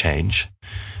to change,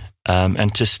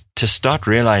 and to start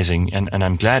realizing, and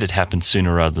I'm glad it happened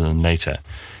sooner rather than later,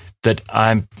 that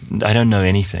I don't know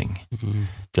anything,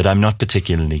 that I'm not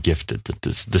particularly gifted, that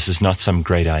this is not some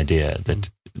great idea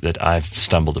that I've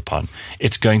stumbled upon.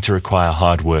 It's going to require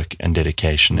hard work and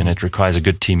dedication, and it requires a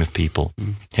good team of people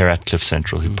here at Cliff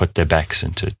Central who put their backs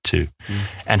into it too.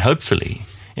 And hopefully,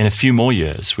 in a few more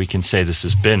years, we can say this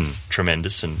has been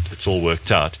tremendous and it's all worked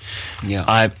out. Yeah.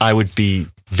 I would be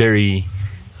very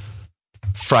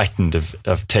frightened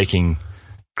of taking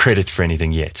credit for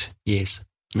anything yet. Yes.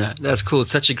 No, that's cool.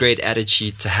 It's such a great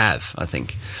attitude to have, I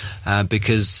think,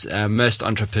 because most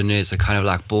entrepreneurs are kind of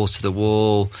like balls to the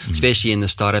wall, especially in the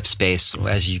startup space, or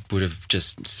as you would have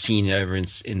just seen over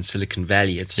in Silicon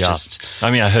Valley. It's just...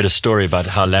 I mean, I heard a story about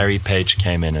how Larry Page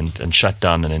came in and shut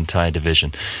down an entire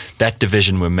division. That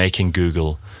division were making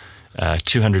Google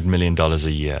 $200 million a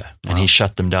year, and he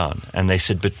shut them down. And they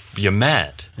said, but you're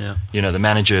mad. Yeah. You know, the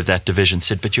manager of that division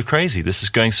said, but you're crazy. This is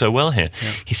going so well here.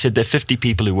 Yeah. He said, there are 50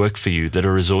 people who work for you that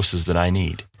are resources that I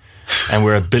need. And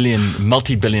we're a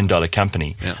multi-billion dollar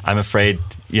company. Yeah. I'm afraid,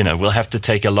 we'll have to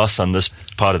take a loss on this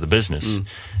part of the business.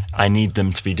 I need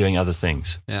them to be doing other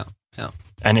things. Yeah, yeah.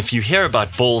 And if you hear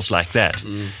about balls like that,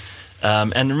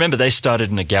 and remember, they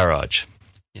started in a garage.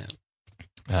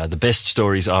 The best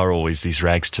stories are always these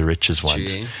rags to riches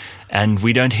ones. True, yeah. And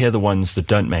we don't hear the ones that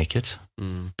don't make it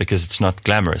because it's not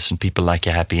glamorous and people like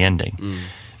a happy ending.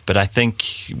 But I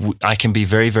think I can be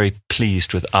very, very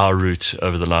pleased with our route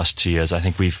over the last 2 years. I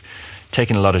think we've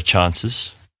taken a lot of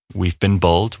chances. We've been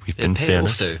bold. We've been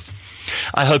fearless.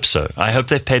 I hope so. I hope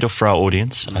they've paid off for our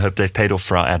audience. I hope they've paid off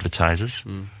for our advertisers.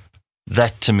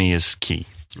 That to me is key.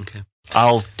 Okay.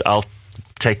 I'll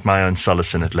take my own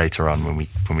solace in it later on when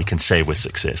we can say we're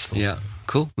successful. Yeah,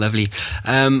 cool, lovely.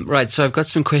 Right, so I've got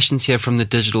some questions here from the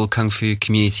digital Kung Fu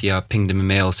community. I pinged them a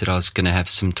mail, said I was going to have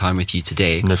some time with you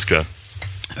today. Let's go.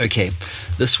 Okay,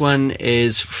 this one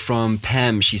is from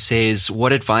Pam. She says,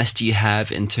 what advice do you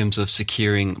have in terms of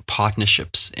securing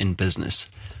partnerships in business?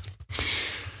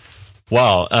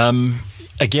 Wow.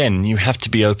 Again, you have to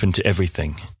be open to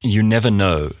everything. You never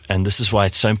know. And this is why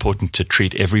it's so important to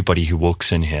treat everybody who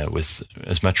walks in here with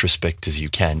as much respect as you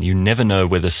can. You never know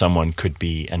whether someone could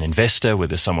be an investor,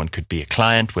 whether someone could be a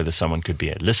client, whether someone could be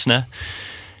a listener,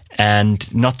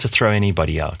 and not to throw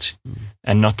anybody out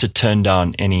and not to turn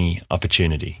down any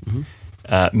opportunity.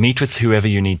 Meet with whoever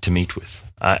you need to meet with.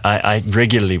 I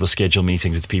regularly will schedule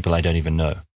meetings with people I don't even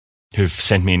know who've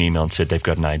sent me an email and said they've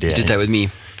got an idea. You did that with me.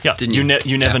 Yeah, didn't you?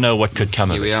 You never know what could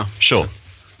come of it. Here we are. Sure.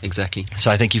 Exactly.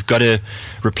 So I think you've got to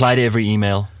reply to every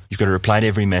email. You've got to reply to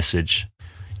every message.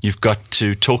 You've got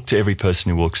to talk to every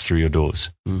person who walks through your doors.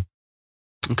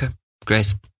 Okay,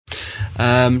 great.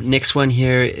 Next one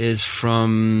here is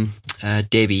from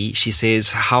Debbie. She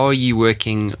says, how are you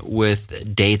working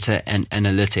with data and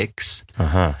analytics?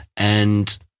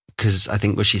 And because I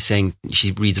think what she's saying,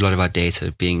 she reads a lot about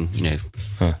data being,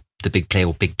 the big play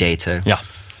or big data. Yeah.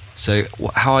 So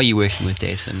how are you working with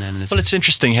data and analytics? Well, it's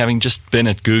interesting having just been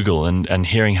at Google and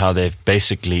hearing how they've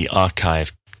basically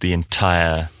archived the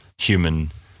entire human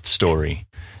story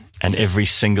and every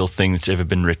single thing that's ever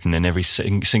been written and every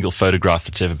single photograph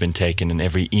that's ever been taken and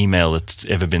every email that's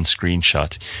ever been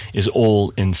screenshot is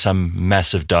all in some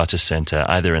massive data center,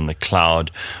 either in the cloud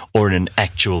or in an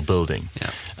actual building.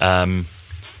 Yeah.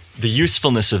 The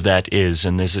usefulness of that is,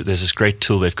 and there's this great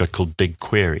tool they've got called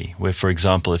BigQuery, where, for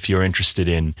example, if you're interested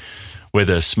in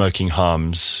whether smoking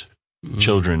harms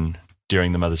children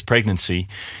during the mother's pregnancy,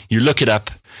 you look it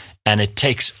up and it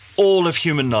takes all of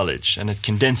human knowledge and it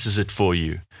condenses it for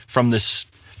you from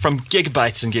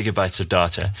gigabytes and gigabytes of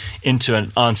data into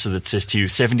an answer that says to you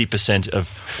 70%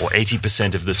 or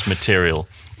 80% of this material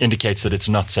indicates that it's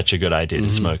not such a good idea to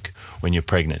smoke when you're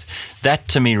pregnant. That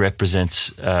to me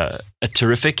represents a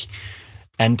terrific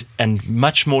and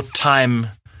much more time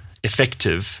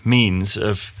effective means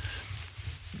of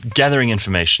gathering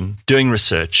information, doing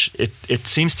research. It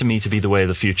seems to me to be the way of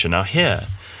the future. Now here,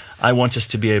 I want us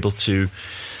to be able to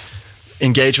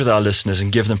engage with our listeners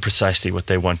and give them precisely what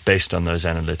they want based on those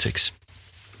analytics.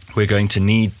 We're going to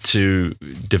need to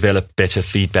develop better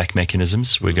feedback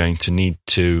mechanisms. We're going to need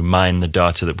to mine the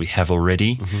data that we have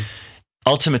already.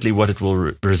 Ultimately, what it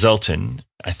will result in,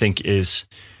 I think, is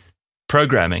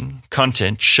programming,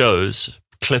 content, shows,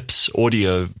 clips,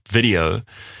 audio, video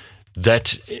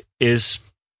that is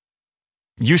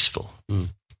useful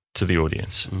to the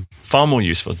audience, far more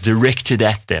useful, directed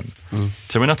at them.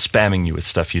 So we're not spamming you with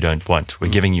stuff you don't want.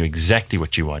 We're giving you exactly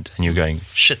what you want, and you're going,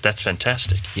 shit, that's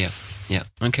fantastic. Yeah.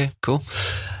 Okay, cool.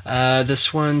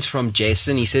 This one's from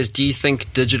Jason. He says, do you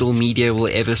think digital media will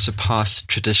ever surpass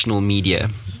traditional media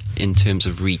in terms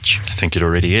of reach? I think it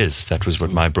already is. That was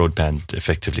what my broadband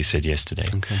effectively said yesterday.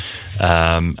 Okay.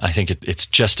 I think it's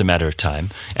just a matter of time.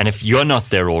 And if you're not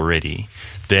there already,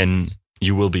 then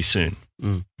you will be soon.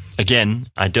 Again,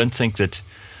 I don't think that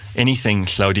anything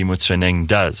Hlaudi Motsoeneng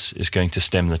does is going to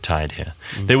stem the tide here.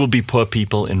 There will be poor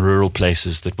people in rural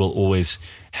places that will always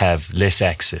have less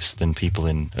access than people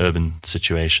in urban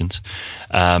situations.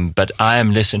 But I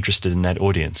am less interested in that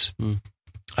audience.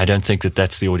 I don't think that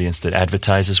that's the audience that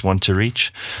advertisers want to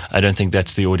reach. I don't think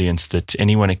that's the audience that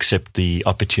anyone except the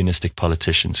opportunistic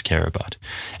politicians care about.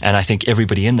 And I think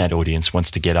everybody in that audience wants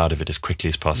to get out of it as quickly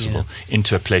as possible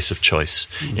into a place of choice,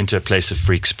 into a place of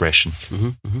free expression.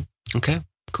 Okay,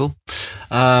 cool.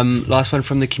 Last one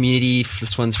from the community.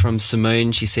 This one's from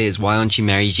Simone. She says, why aren't you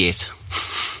married yet?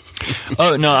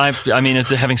 Oh, no, I mean,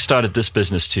 having started this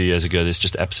business 2 years ago, there's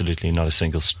just absolutely not a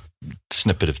single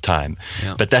snippet of time.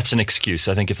 Yeah. But that's an excuse.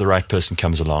 I think if the right person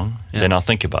comes along, then I'll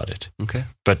think about it. Okay.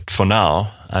 But for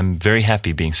now, I'm very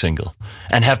happy being single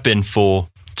and have been for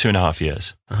 2.5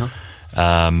 years.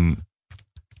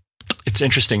 It's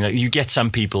interesting that you get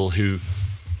some people who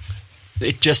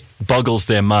it just boggles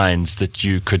their minds that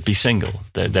you could be single.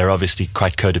 They're obviously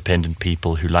quite codependent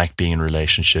people who like being in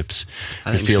relationships.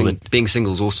 I feel that being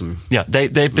single is awesome. Yeah,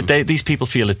 these people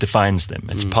feel it defines them.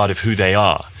 It's part of who they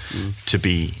are to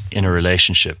be in a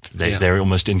relationship. They're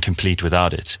almost incomplete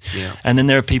without it. Yeah. And then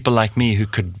there are people like me who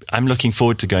I'm looking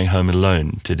forward to going home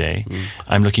alone today.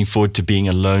 I'm looking forward to being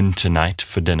alone tonight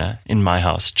for dinner in my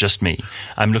house, just me.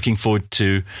 I'm looking forward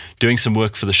to doing some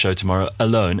work for the show tomorrow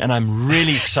alone. And I'm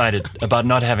really excited about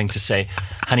not having to say,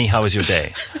 honey, how was your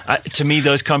day? To me,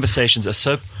 those conversations are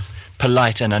so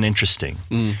polite and uninteresting.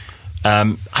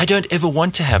 I don't ever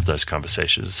want to have those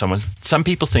conversations with someone. Some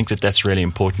people think that that's really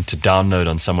important to download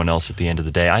on someone else at the end of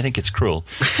the day. I think it's cruel.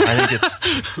 If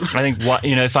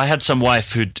I had some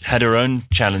wife who'd had her own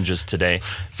challenges today,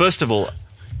 first of all,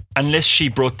 unless she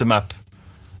brought them up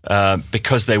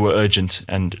because they were urgent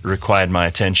and required my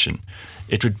attention,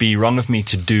 it would be wrong of me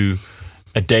to do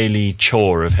a daily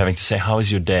chore of having to say, how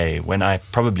was your day, when I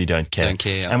probably don't care.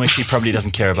 And when she probably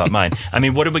doesn't care about mine. I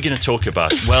mean, what are we going to talk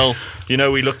about? Well,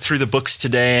 we looked through the books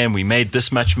today and we made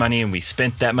this much money and we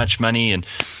spent that much money and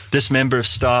this member of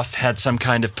staff had some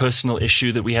kind of personal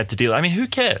issue that we had to deal with. I mean, who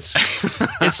cares?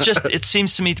 It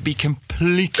seems to me to be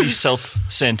completely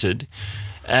self-centered.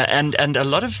 And a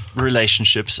lot of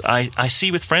relationships I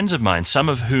see with friends of mine, some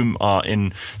of whom are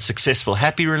in successful,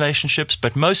 happy relationships,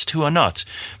 but most who are not.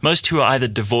 Most who are either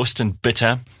divorced and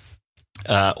bitter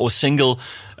or single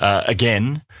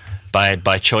again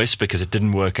by choice because it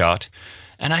didn't work out.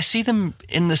 And I see them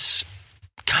in this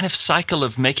kind of cycle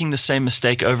of making the same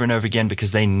mistake over and over again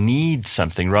because they need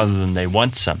something rather than they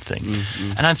want something.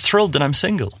 Mm-hmm. And I'm thrilled that I'm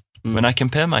single when I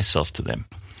compare myself to them.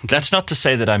 Okay. That's not to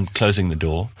say that I'm closing the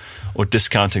door or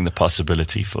discounting the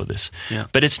possibility for this,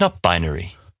 but it's not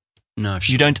binary. No,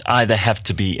 sure. You don't either have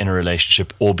to be in a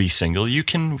relationship or be single. You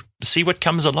can see what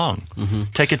comes along. Mm-hmm.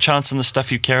 Take a chance on the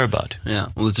stuff you care about. Yeah.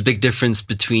 Well, there's a big difference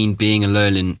between being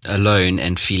alone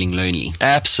and feeling lonely.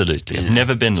 Absolutely. I've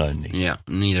never been lonely. Yeah,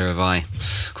 neither have I.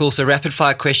 Cool. So rapid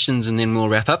fire questions and then we'll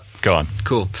wrap up. Go on.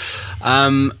 Cool.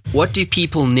 What do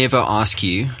people never ask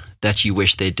you that you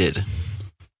wish they did?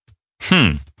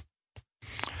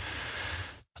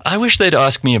 I wish they'd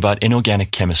ask me about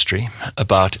inorganic chemistry,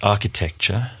 about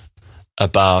architecture,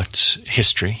 about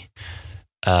history,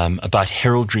 about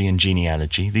heraldry and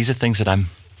genealogy. These are things that I'm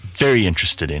very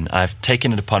interested in. I've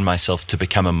taken it upon myself to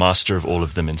become a master of all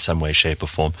of them in some way, shape, or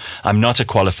form. I'm not a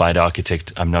qualified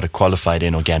architect. I'm not a qualified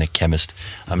inorganic chemist.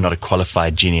 I'm not a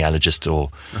qualified genealogist or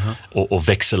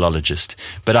vexillologist.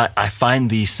 But I find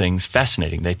these things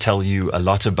fascinating. They tell you a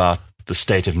lot about the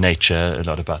state of nature, a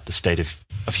lot about the state of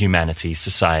humanity,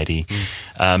 society.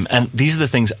 And these are the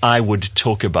things I would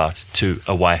talk about to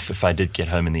a wife if I did get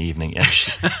home in the evening. And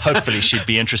hopefully she'd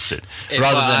be interested,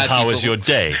 rather than how was your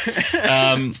day?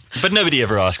 But nobody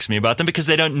ever asks me about them because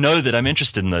they don't know that I'm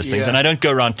interested in those things. And I don't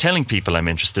go around telling people I'm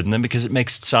interested in them because it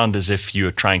makes it sound as if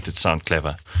you're trying to sound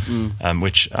clever,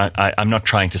 which I'm not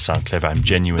trying to sound clever. I'm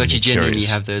genuinely curious. But you genuinely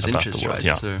have those interests, right?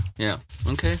 Yeah. So,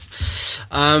 okay.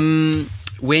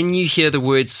 When you hear the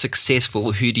word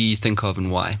successful, who do you think of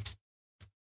and why?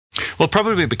 Well,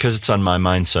 probably because it's on my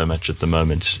mind so much at the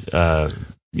moment.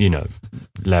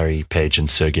 Larry Page and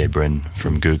Sergey Brin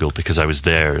from Google, because I was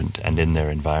there and in their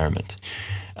environment.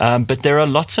 But there are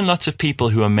lots and lots of people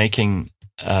who are making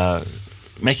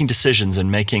decisions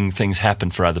and making things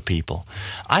happen for other people.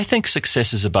 I think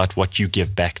success is about what you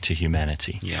give back to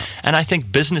humanity. Yeah. And I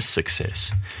think business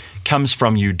success comes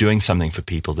from you doing something for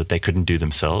people that they couldn't do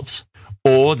themselves,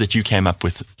 or that you came up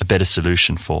with a better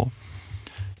solution for.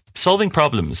 Solving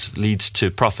problems leads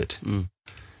to profit.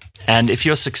 And if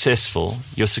you're successful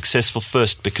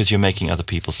first because you're making other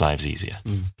people's lives easier.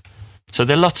 So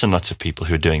there are lots and lots of people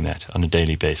who are doing that on a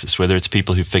daily basis, whether it's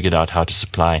people who figured out how to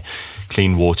supply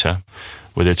clean water,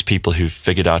 whether it's people who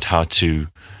figured out how to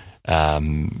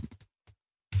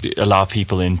allow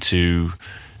people into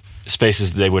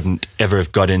spaces that they wouldn't ever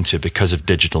have got into because of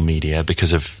digital media,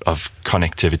 because of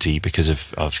connectivity, because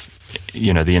of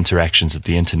the interactions that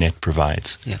the internet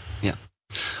provides. Yeah.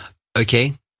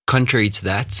 Okay. Contrary to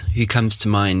that, who comes to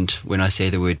mind when I say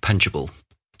the word punchable?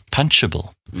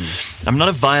 Punchable. I'm not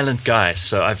a violent guy,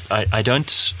 so I don't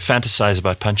fantasize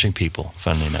about punching people,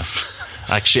 funnily enough.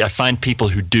 Actually, I find people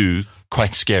who do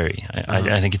quite scary.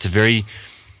 I think it's a very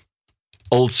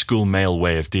old school male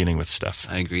way of dealing with stuff.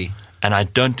 I agree. And I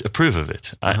don't approve of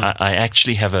it. I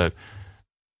actually have a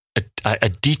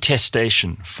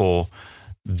detestation for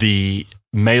the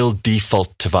male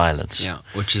default to violence. Yeah,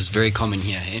 which is very common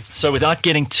here. Hey? So without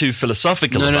getting too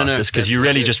philosophical about this, because you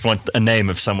really just want a name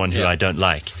of someone who I don't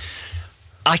like,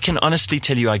 I can honestly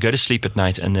tell you I go to sleep at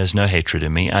night and there's no hatred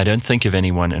in me. I don't think of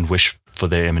anyone and wish for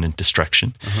their imminent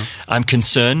destruction. I'm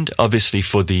concerned, obviously,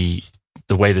 for the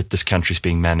way that this country is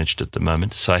being managed at the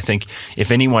moment. So I think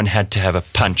if anyone had to have a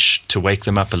punch to wake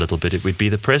them up a little bit, it would be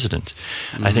the president.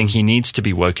 I think he needs to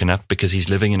be woken up because he's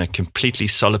living in a completely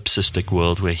solipsistic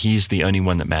world where he's the only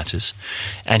one that matters.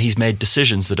 And he's made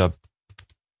decisions that are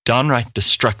downright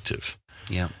destructive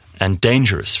and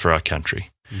dangerous for our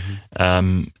country.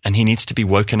 And he needs to be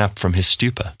woken up from his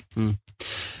stupor.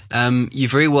 You're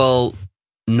very well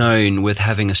known with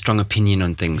having a strong opinion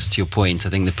on things. To your point, I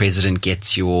think the president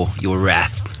gets your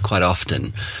wrath quite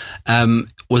often.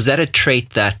 Was that a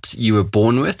trait that you were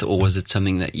born with, or was it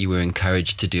something that you were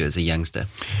encouraged to do as a youngster?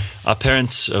 Our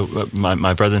parents,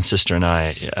 my brother and sister and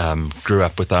I, grew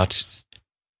up without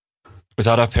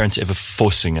our parents ever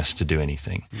forcing us to do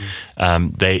anything.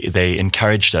 They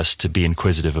encouraged us to be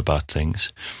inquisitive about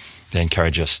things. They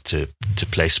encourage us to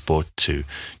play sport, to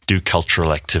do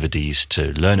cultural activities,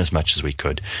 to learn as much as we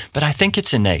could. But I think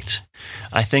it's innate.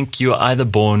 I think you're either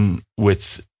born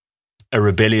with a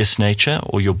rebellious nature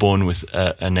or you're born with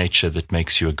a nature that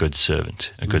makes you a good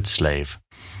servant, a good slave.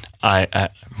 I'm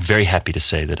very happy to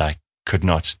say that I could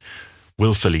not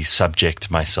willfully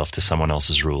subject myself to someone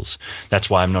else's rules. That's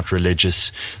why I'm not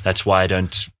religious. That's why I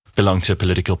don't belong to a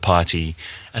political party.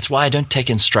 That's why I don't take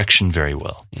instruction very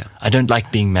well. Yeah. I don't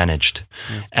like being managed.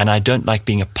 Yeah. And I don't like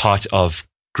being a part of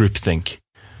groupthink.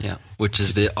 Yeah, which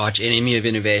is the arch enemy of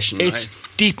innovation, It's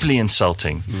deeply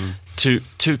insulting to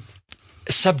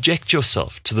subject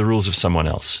yourself to the rules of someone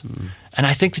else. And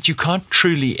I think that you can't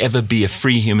truly ever be a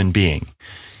free human being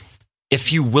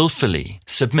if you willfully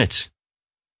submit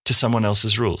to someone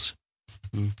else's rules.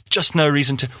 Just no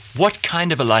reason to. What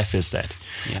kind of a life is that?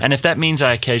 Yeah. And if that means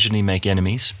I occasionally make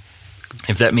enemies,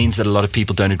 if that means that a lot of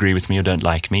people don't agree with me or don't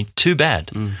like me, too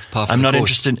bad. I'm not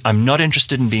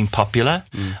interested in being popular.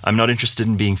 I'm not interested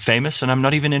in being famous, and I'm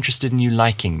not even interested in you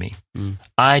liking me.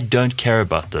 I don't care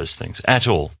about those things at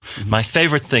all. My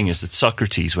favorite thing is that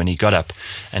Socrates, when he got up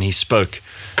and he spoke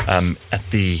at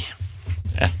the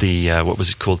what was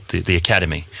it called, the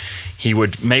academy, he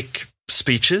would make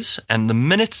speeches, and the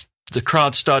minute the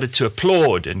crowd started to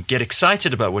applaud and get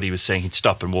excited about what he was saying, he'd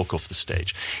stop and walk off the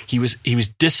stage. He was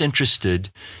disinterested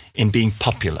in being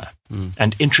popular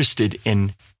and interested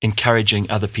in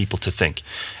encouraging other people to think.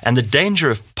 And the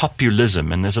danger of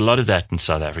populism, and there's a lot of that in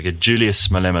South Africa, Julius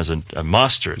Malema's a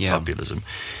master at populism,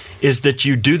 is that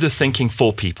you do the thinking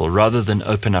for people rather than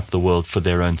open up the world for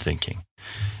their own thinking.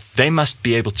 They must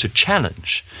be able to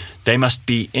challenge. They must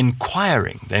be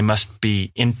inquiring. They must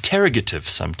be interrogative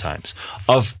sometimes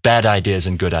of bad ideas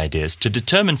and good ideas to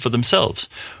determine for themselves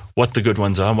what the good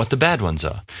ones are and what the bad ones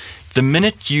are. The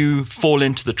minute you fall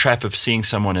into the trap of seeing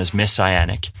someone as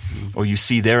messianic, or you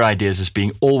see their ideas as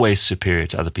being always superior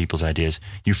to other people's ideas,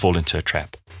 you fall into a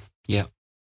trap. Yeah.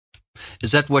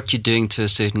 Is that what you're doing to a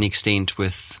certain extent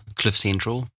with Cliff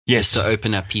Central? Yes. Is to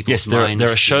open up people's minds? Yes,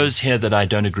 there are shows here that I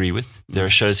don't agree with. There are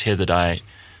shows here that I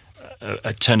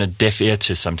turn a deaf ear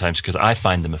to sometimes because I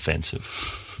find them offensive.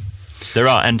 There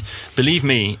are, and believe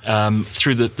me,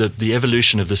 through the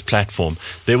evolution of this platform,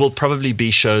 there will probably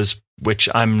be shows which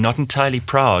I'm not entirely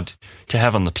proud to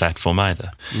have on the platform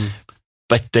either.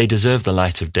 But they deserve the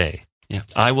light of day. Yeah.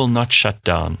 I will not shut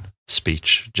down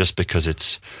speech just because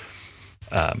it's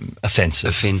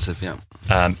offensive. Offensive, yeah.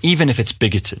 Even if it's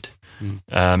bigoted.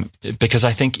 Because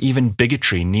I think even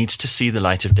bigotry needs to see the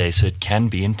light of day so it can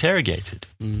be interrogated.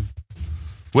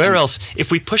 Where else,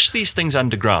 if we push these things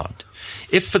underground,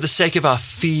 if for the sake of our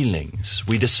feelings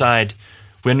we decide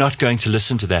we're not going to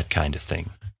listen to that kind of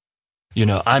thing,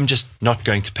 I'm just not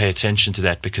going to pay attention to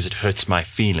that because it hurts my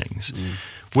feelings,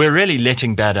 we're really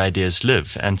letting bad ideas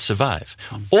live and survive.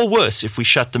 Or worse, if we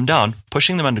shut them down,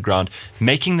 pushing them underground,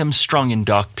 making them strong in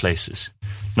dark places.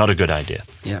 Not a good idea.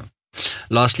 Yeah.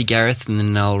 Lastly, Gareth, and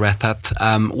then I'll wrap up.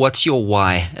 What's your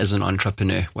why as an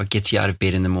entrepreneur? What gets you out of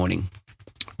bed in the morning?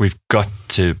 We've got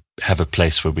to have a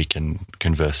place where we can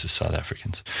converse as South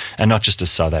Africans. And not just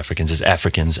as South Africans, as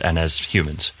Africans and as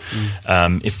humans.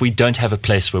 If we don't have a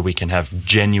place where we can have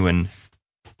genuine,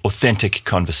 authentic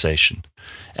conversation,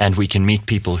 and we can meet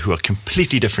people who are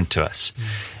completely different to us,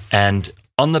 and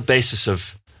on the basis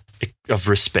of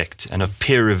respect and of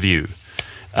peer review,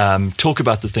 talk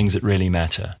about the things that really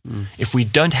matter. If we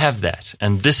don't have that,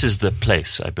 and this is the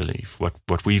place, I believe,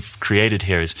 what we've created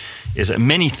here is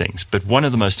many things, but one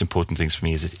of the most important things for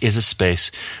me is it is a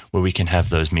space where we can have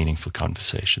those meaningful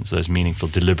conversations, those meaningful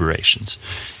deliberations.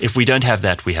 If we don't have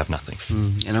that, we have nothing.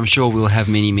 And I'm sure we'll have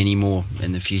many, many more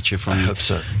in the future from you. I hope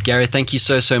so. Gareth, thank you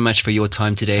so much for your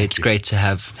time today. Thank it's you. great to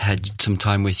have had some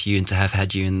time with you and to have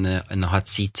had you in the hot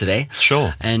seat today.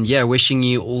 Sure. And wishing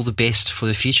you all the best for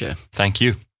the future. Thank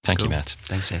you. Thank Cool. you, Matt.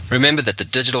 Thanks, man. Remember that the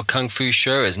Digital Kung Fu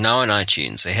Show is now on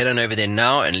iTunes, so head on over there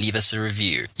now and leave us a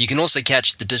review. You can also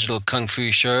catch the Digital Kung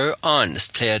Fu Show on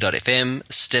Player.fm,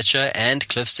 Stitcher, and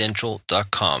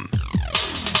CliffCentral.com.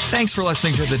 Thanks for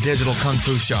listening to the Digital Kung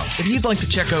Fu Show. If you'd like to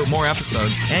check out more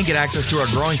episodes and get access to our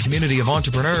growing community of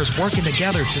entrepreneurs working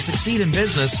together to succeed in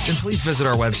business, then please visit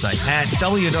our website at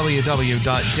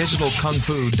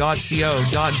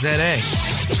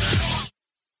www.digitalkungfu.co.za.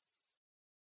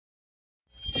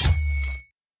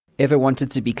 Ever wanted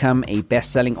to become a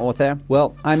best-selling author?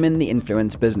 Well, I'm in the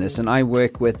influence business and I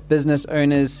work with business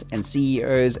owners and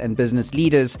CEOs and business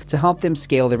leaders to help them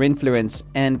scale their influence.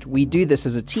 And we do this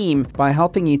as a team by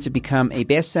helping you to become a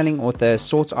best-selling author,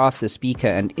 sought-after speaker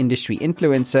and industry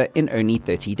influencer in only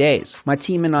 30 days. My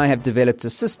team and I have developed a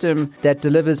system that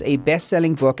delivers a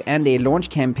best-selling book and a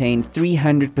launch campaign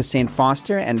 300%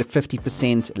 faster and at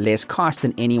 50% less cost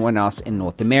than anyone else in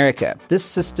North America. This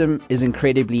system is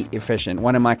incredibly efficient.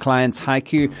 One of my clients,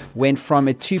 Haiku, went from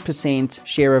a 2%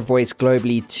 share of voice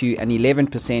globally to an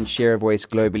 11% share of voice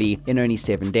globally in only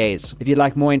 7 days. If you'd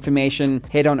like more information,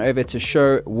 head on over to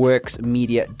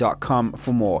showworksmedia.com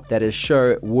for more. That is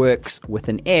showworks with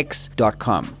an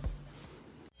X.com.